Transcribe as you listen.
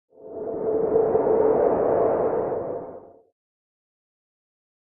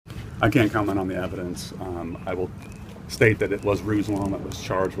I can't comment on the evidence. I will state that it was Ruslan that was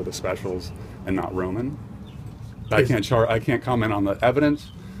charged with the specials and not Roman. I can't comment on the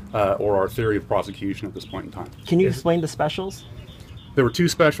evidence or our theory of prosecution at this point in time. Can you explain the specials? There were two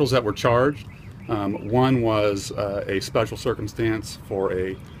specials that were charged. One was a special circumstance for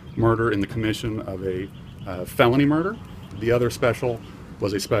a murder in the commission of a felony murder. The other special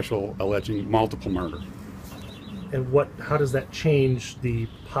was a special alleging multiple murder. And how does that change the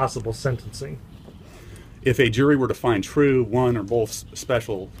possible sentencing? If a jury were to find true one or both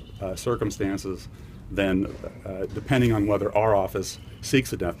special circumstances, then depending on whether our office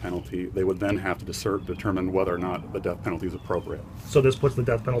seeks the death penalty, they would then have to determine whether or not the death penalty is appropriate. So this puts the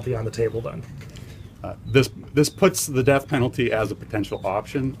death penalty on the table then? This puts the death penalty as a potential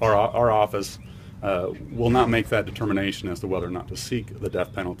option. Our office will not make that determination as to whether or not to seek the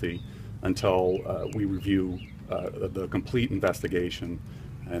death penalty until we review the complete investigation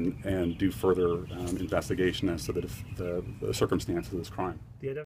and do further investigation as to the circumstances of this crime.